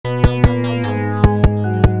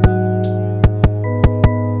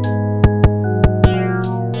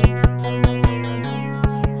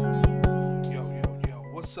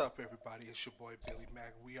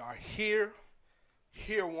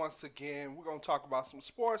once again. We're going to talk about some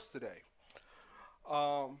sports today.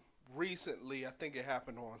 Recently, I think it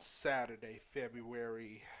happened on Saturday,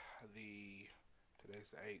 February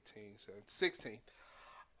today's the 18th, so 16th.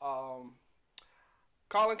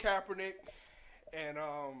 Colin Kaepernick and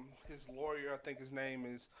his lawyer, I think his name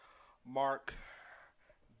is Mark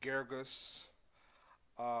Gergus.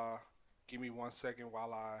 Give me 1 second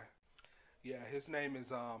while his name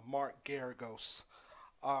is Mark Geragos.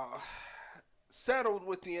 Settled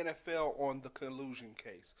with the NFL on the collusion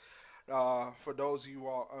case. For those of you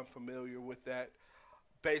all unfamiliar with that,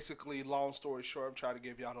 basically, long story short, I'm trying to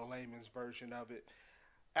give y'all the layman's version of it.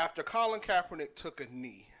 After Colin Kaepernick took a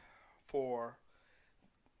knee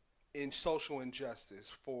in social injustice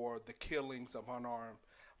for the killings of unarmed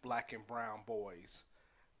black and brown boys,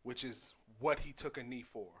 which is what he took a knee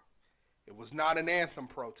for. It was not an anthem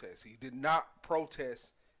protest. He did not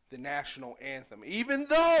protest the national anthem, even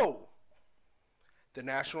though the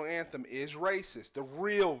national anthem is racist. The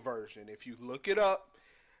real version, if you look it up,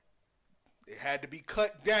 it had to be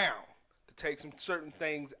cut down to take some certain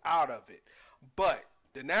things out of it. But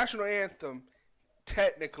the national anthem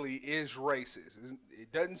technically is racist.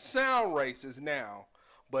 It doesn't sound racist now,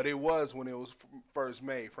 but it was when it was first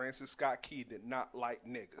made. Francis Scott Key did not like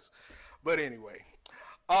niggas. But anyway,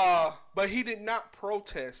 but he did not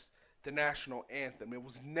protest the national anthem. It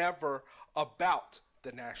was never about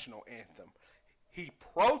the national anthem. He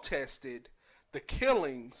protested the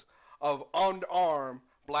killings of unarmed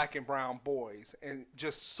black and brown boys and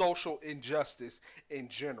just social injustice in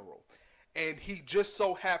general. And he just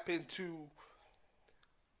so happened to,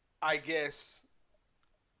 I guess,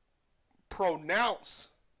 pronounce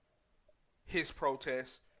his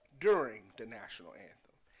protest during the national anthem.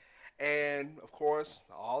 And, of course,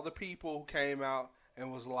 all the people who came out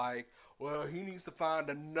and was like, well, he needs to find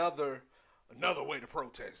another way to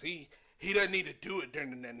protest. He doesn't need to do it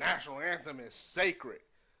during the national anthem. It's sacred.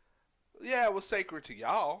 Yeah, it was sacred to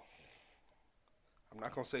y'all. I'm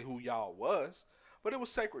not going to say who y'all was, but it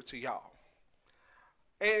was sacred to y'all.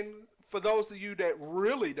 And for those of you that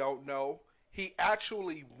really don't know, he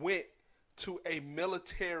actually went to a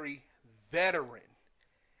military veteran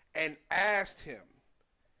and asked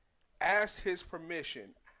his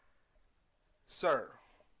permission, sir,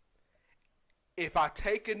 if I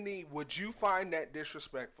take a knee, would you find that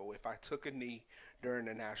disrespectful if I took a knee during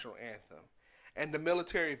the national anthem? And the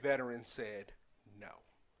military veteran said no.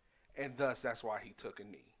 And thus, that's why he took a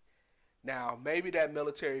knee. Now, maybe that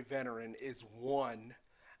military veteran is one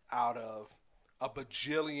out of a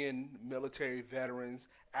bajillion military veterans,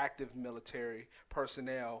 active military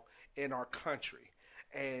personnel in our country.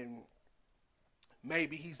 And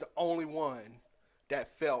maybe he's the only one that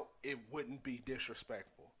felt it wouldn't be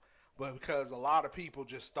disrespectful. But because a lot of people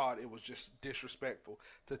just thought it was just disrespectful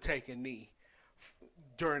to take a knee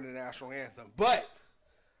during the national anthem. But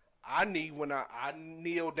I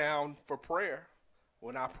kneel down for prayer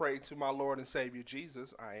when I pray to my Lord and Savior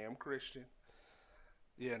Jesus. I am Christian.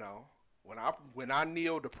 You know, when I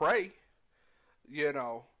kneel to pray, you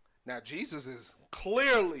know, now Jesus is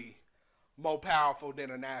clearly more powerful than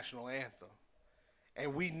a national anthem.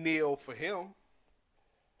 And we kneel for him.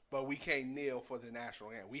 But we can't kneel for the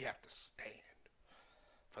national anthem. We have to stand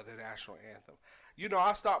for the national anthem. You know,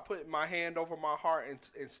 I stopped putting my hand over my heart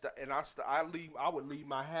I would leave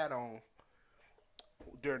my hat on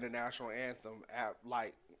during the national anthem at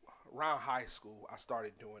like around high school. I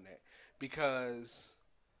started doing that because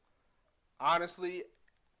honestly,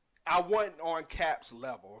 I wasn't on Cap's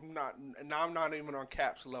level. I'm not even on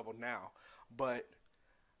Cap's level now. But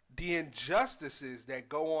the injustices that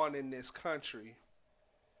go on in this country.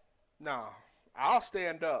 No, I'll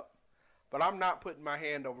stand up, but I'm not putting my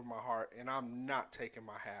hand over my heart, and I'm not taking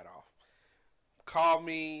my hat off. Call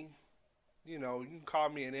me, you can call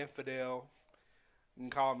me an infidel, you can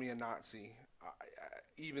call me a Nazi.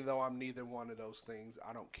 Even though I'm neither one of those things,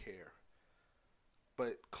 I don't care.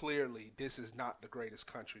 But clearly, this is not the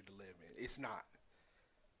greatest country to live in. It's not.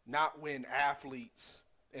 Not when athletes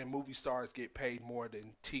and movie stars get paid more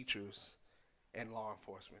than teachers and law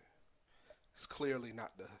enforcement. It's clearly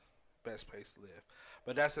not the best place to live.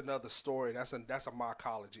 But that's another story. That's a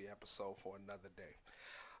mycology episode for another day.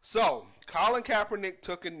 So, Colin Kaepernick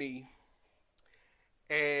took a knee,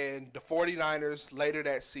 and the 49ers, later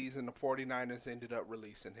that season, the 49ers ended up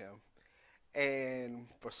releasing him. And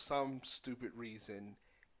for some stupid reason,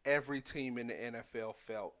 every team in the NFL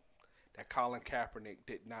felt that Colin Kaepernick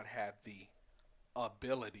did not have the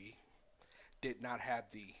ability, did not have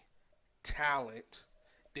the talent,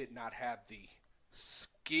 did not have the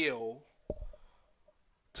skill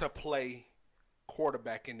to play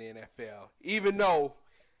quarterback in the NFL. Even though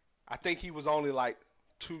I think he was only like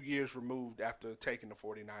 2 years removed after taking the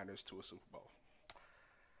 49ers to a Super Bowl.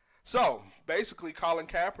 So basically, Colin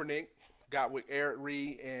Kaepernick got with Eric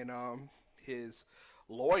Reed and his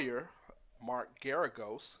lawyer, Mark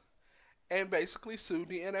Garagos, and basically sued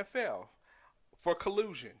the NFL for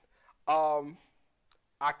collusion. Um,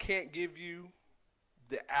 I can't give you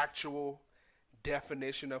the actual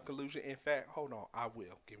definition of collusion. In fact, hold on, I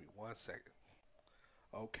will. Give me 1 second.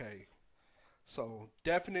 Okay, so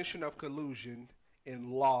definition of collusion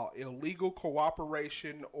in law: illegal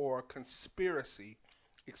cooperation or conspiracy,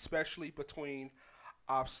 especially between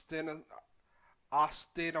obstin-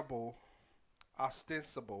 ostensible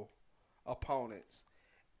ostensible opponents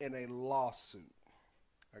in a lawsuit.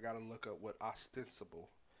 I gotta look up what ostensible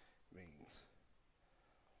means.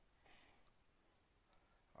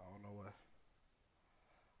 I don't know what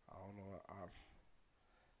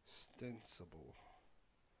ostensible.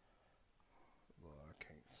 Well, I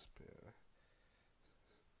can't spell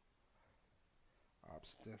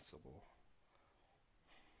ostensible.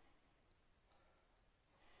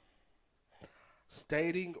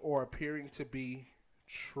 Stating or appearing to be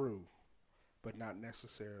true, but not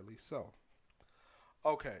necessarily so.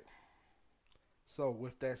 Okay, so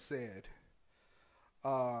with that said,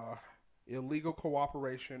 uh, illegal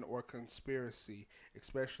cooperation or conspiracy,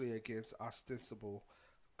 especially against ostensible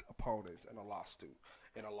opponents in a lawsuit.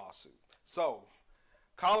 So,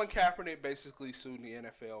 Colin Kaepernick basically sued the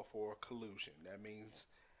NFL for collusion. That means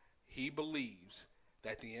he believes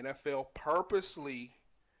that the NFL purposely,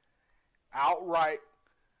 outright,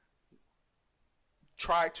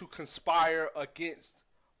 tried to conspire against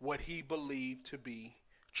what he believed to be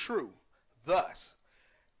true. Thus,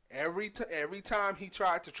 every time he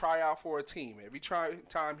tried to try out for a team,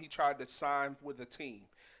 time he tried to sign with a team,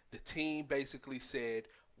 the team basically said,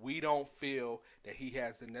 we don't feel that he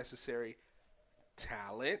has the necessary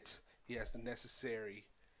talent, he has the necessary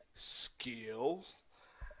skills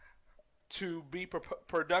to be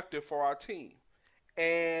productive for our team.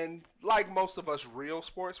 And like most of us real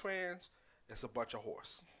sports fans, it's a bunch of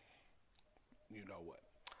horse. You know what?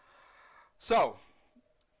 So,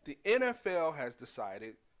 the NFL has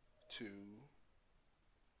decided to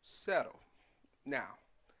settle. Now,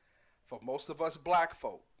 for most of us black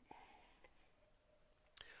folk,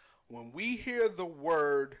 when we hear the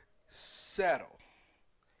word settle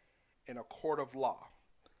in a court of law,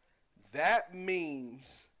 that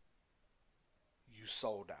means you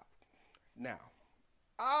sold out. Now,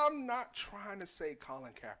 I'm not trying to say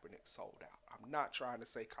Colin Kaepernick sold out. I'm not trying to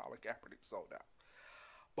say Colin Kaepernick sold out.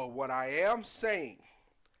 But what I am saying,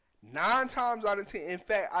 9 times out of 10, in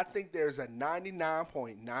fact, I think there's a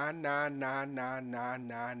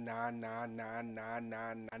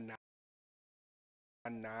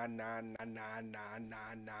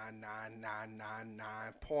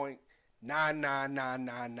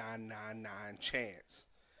chance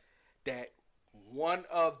that one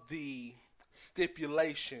of the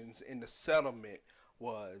stipulations in the settlement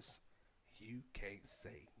was you can't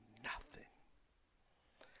say nothing.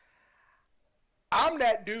 I'm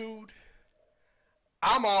that dude.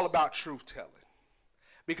 I'm all about truth telling.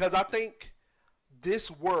 Because I think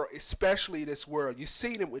this world, especially this world, you've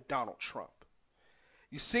seen it with Donald Trump.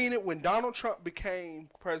 You've seen it when Donald Trump became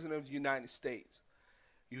president of the United States.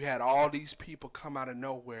 You had all these people come out of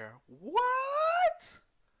nowhere. What?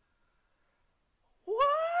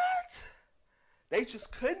 What? They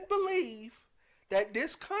just couldn't believe that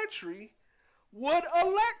this country would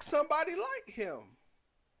elect somebody like him.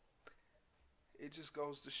 It just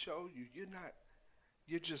goes to show you,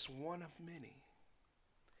 you're just one of many.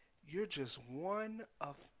 You're just one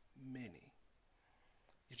of many.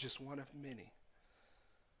 You're just one of many.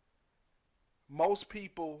 Most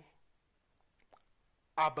people,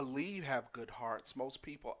 I believe, have good hearts. Most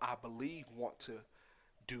people, I believe, want to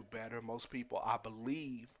do better. Most people, I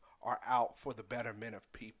believe, are out for the betterment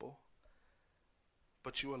of people.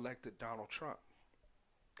 But you elected Donald Trump.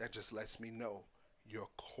 That just lets me know your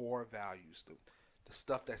core values, the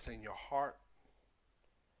stuff that's in your heart.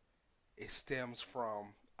 It stems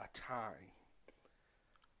from a time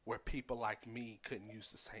where people like me couldn't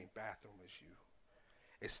use the same bathroom as you.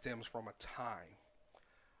 It stems from a time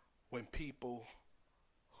when people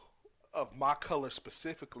of my color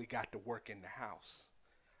specifically got to work in the house,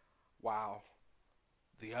 while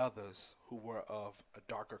the others who were of a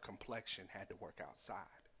darker complexion had to work outside.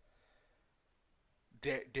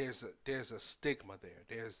 There's a stigma there.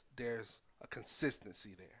 There's a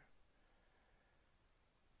consistency there.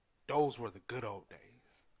 Those were the good old days,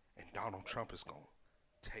 and Donald Trump is going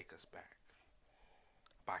to take us back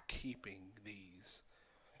by keeping these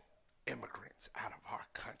immigrants out of our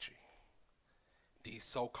country. These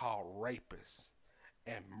so-called rapists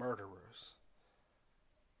and murderers.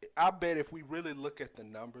 I bet if we really look at the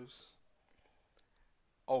numbers,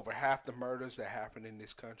 over half the murders that happen in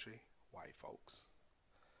this country, white folks.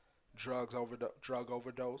 Drug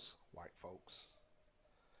overdose, white folks.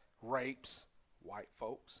 Rapes, white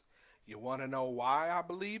folks. You want to know why I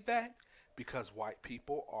believe that? Because white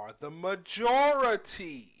people are the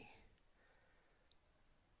majority.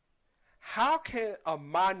 How can a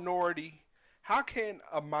minority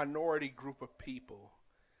group of people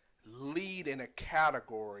lead in a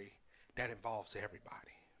category that involves everybody?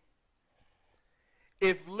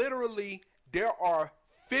 If literally there are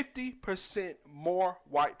 50% more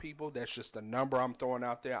white people, that's just a number I'm throwing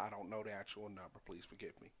out there. I don't know the actual number, please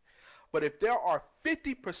forgive me. But if there are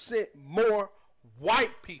 50% more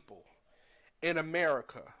white people in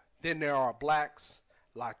America than there are blacks,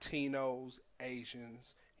 Latinos,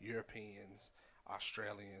 Asians, Europeans,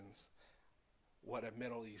 Australians,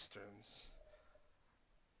 Middle Easterns,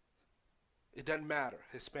 it doesn't matter.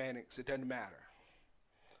 Hispanics, it doesn't matter.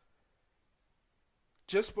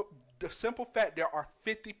 Just the simple fact there are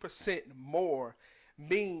 50% more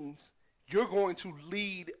means you're going to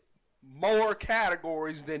lead more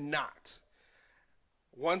categories than not.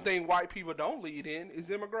 One thing white people don't lead in is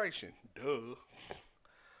immigration. Duh.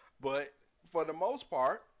 But for the most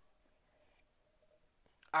part,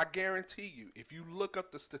 I guarantee you, if you look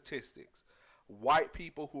up the statistics, white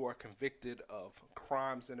people who are convicted of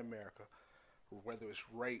crimes in America, whether it's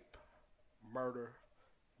rape, murder,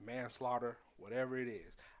 manslaughter, whatever it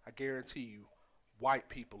is, I guarantee you, white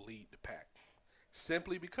people lead the pack.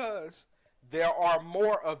 Simply because there are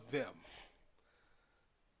more of them.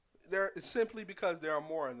 Simply because there are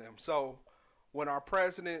more of them. So when our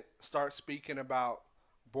president starts speaking about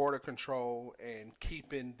border control and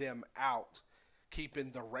keeping them out,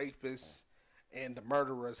 keeping the rapists and the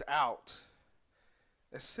murderers out,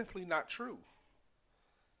 it's simply not true.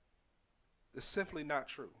 It's simply not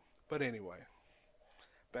true. But anyway,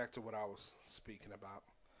 back to what I was speaking about.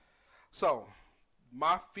 So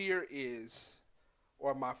my fear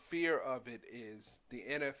of it is the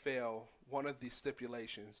NFL, one of the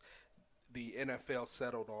stipulations the NFL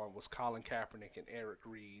settled on was Colin Kaepernick and Eric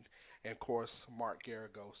Reed, and of course Mark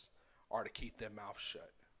Garagos, are to keep their mouth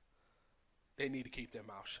shut. They need to keep their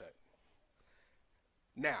mouth shut.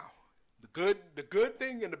 Now, the good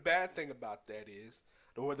thing and the bad thing about that is,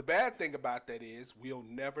 or the bad thing about that is, we'll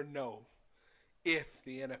never know if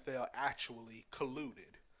the NFL actually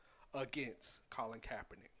colluded against Colin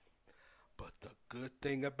Kaepernick. But the good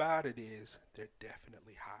thing about it is they're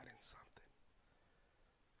definitely hiding something.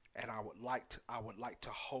 And I would like to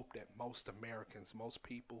hope that most Americans, most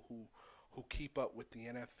people who keep up with the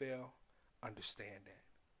NFL understand that.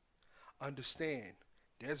 Understand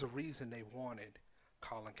there's a reason they wanted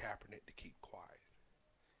Colin Kaepernick to keep quiet.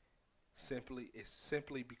 It's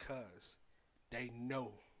simply because they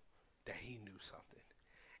know that he knew something,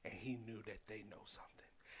 and he knew that they know something.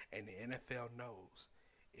 And the NFL knows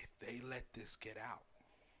if they let this get out,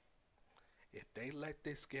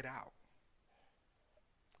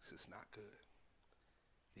 this is not good.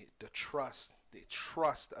 The trust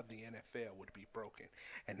of the NFL would be broken.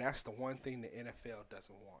 And that's the one thing the NFL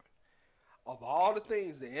doesn't want. Of all the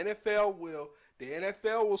things the NFL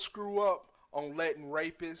will screw up on letting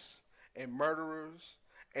rapists and murderers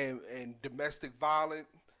and domestic violent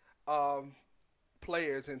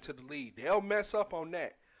players into the league. They'll mess up on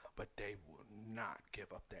that, but they will not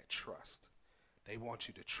give up that trust. They want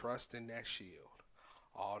you to trust in that shield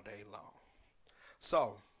all day long.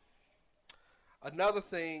 So, another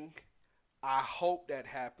thing I hope that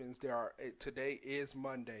happens, today is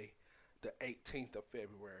Monday, the 18th of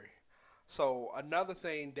February. So another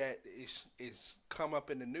thing that is come up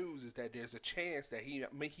in the news is that there's a chance that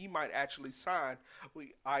he might actually sign with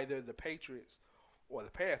either the Patriots or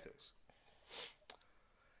the Panthers.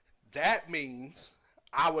 That means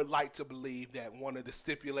I would like to believe that one of the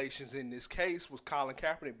stipulations in this case was Colin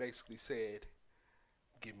Kaepernick basically said,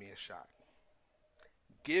 give me a shot.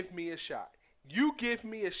 Give me a shot. You give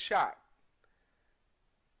me a shot,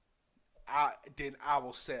 then I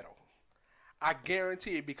will settle. I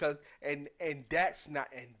guarantee it, because that's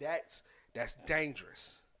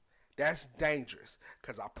dangerous. That's dangerous,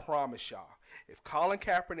 because I promise y'all, if Colin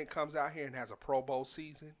Kaepernick comes out here and has a Pro Bowl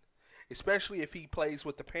season, especially if he plays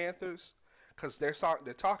with the Panthers, because they're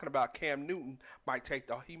talking about Cam Newton might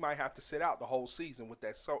have to sit out the whole season with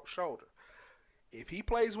that shoulder. If he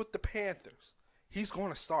plays with the Panthers, he's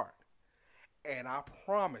going to start. And I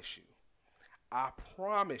promise you,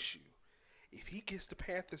 if he gets the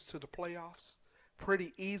Panthers to the playoffs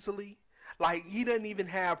pretty easily, like he doesn't even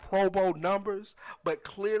have Pro Bowl numbers, but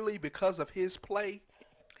clearly because of his play,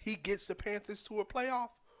 he gets the Panthers to a playoff,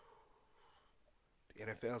 the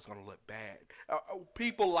NFL is gonna look bad.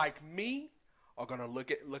 People like me are gonna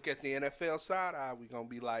look at the NFL side. We gonna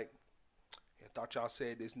be like, I thought y'all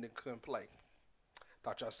said this nigga couldn't play.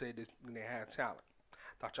 Thought y'all said this nigga had talent.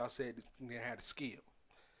 Thought y'all said this nigga had a skill.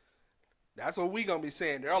 That's what we gonna be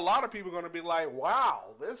saying. There are a lot of people gonna be like,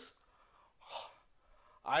 wow, this.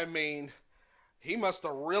 I mean, he must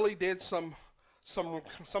have really did some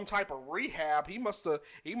type of rehab. He must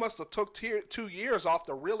have took 2 years off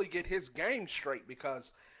to really get his game straight,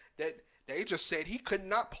 because they just said he could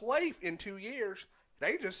not play in 2 years.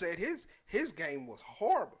 They just said his game was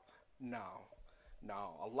horrible. No.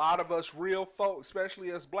 A lot of us real folk,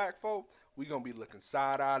 especially us black folk, we gonna be looking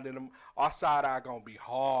side-eyed in them. Our side-eye gonna be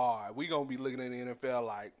hard. We gonna be looking at the NFL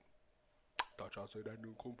like, thought y'all said that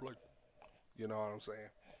dude couldn't play. You know what I'm saying?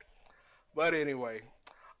 But anyway,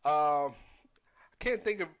 can't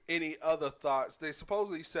think of any other thoughts. They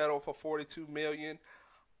supposedly settled for $42 million.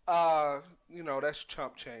 That's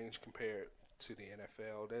chump change compared to the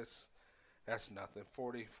NFL. That's nothing.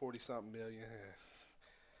 40 something million.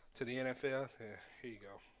 To the NFL, here you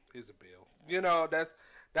go. Here's a bill.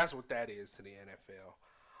 That's what that is to the NFL.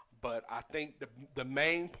 But I think the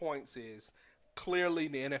main points is clearly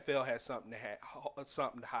the NFL has something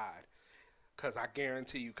to hide. Because I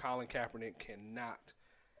guarantee you, Colin Kaepernick cannot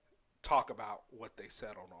talk about what they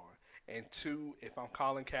settled on. And two, if I'm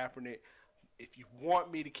Colin Kaepernick, if you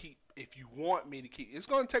want me to keep, it's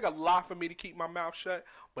going to take a lot for me to keep my mouth shut.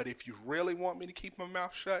 But if you really want me to keep my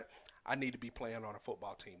mouth shut, I need to be playing on a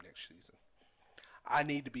football team next season. I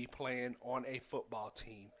need to be playing on a football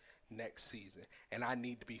team next season, and I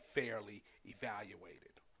need to be fairly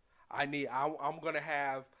evaluated. I'm going to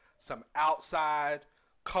have some outside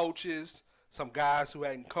coaches, some guys who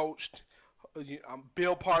hadn't coached,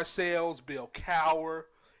 Bill Parcells, Bill Cowher,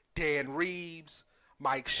 Dan Reeves,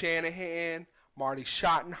 Mike Shanahan, Marty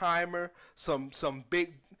Schottenheimer, some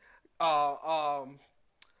big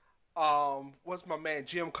what's my man,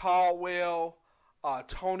 Jim Caldwell,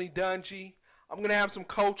 Tony Dungy. I'm going to have some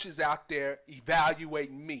coaches out there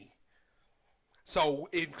evaluating me. So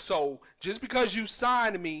just because you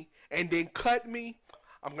signed me and then cut me,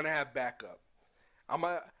 I'm going to have backup.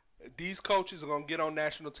 These coaches are going to get on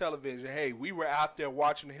national television. Hey, we were out there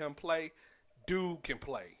watching him play. Dude can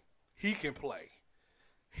play. He can play.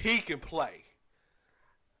 He can play.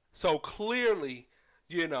 So clearly,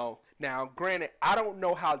 now granted, I don't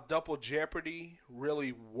know how double jeopardy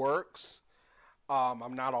really works.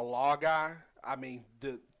 I'm not a law guy. I mean,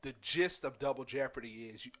 the gist of double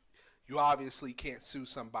jeopardy is you obviously can't sue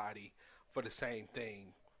somebody for the same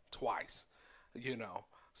thing twice,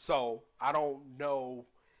 So I don't know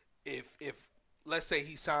if let's say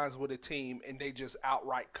he signs with a team and they just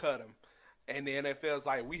outright cut him, and the NFL's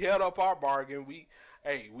like, we held up our bargain. We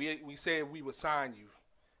said we would sign you.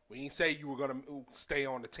 We didn't say you were gonna stay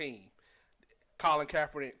on the team. Colin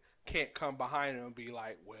Kaepernick can't come behind him and be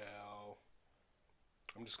like, well,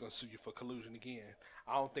 I'm just going to sue you for collusion again.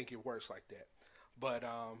 I don't think it works like that. But,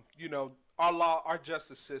 our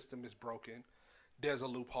justice system is broken. There's a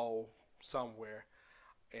loophole somewhere.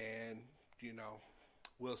 And,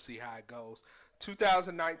 we'll see how it goes.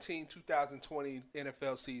 2019-2020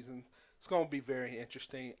 NFL season, it's going to be very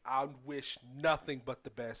interesting. I wish nothing but the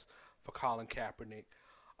best for Colin Kaepernick.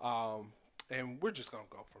 And we're just going to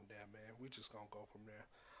go from there, man. We're just going to go from there.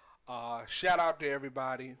 Shout out to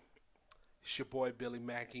everybody. It's your boy, Billy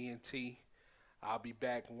Mack, ENT. I'll be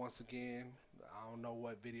back once again. I don't know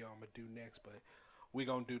what video I'm going to do next, but we're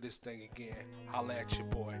going to do this thing again. Holla at your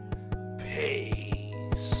boy. Peace.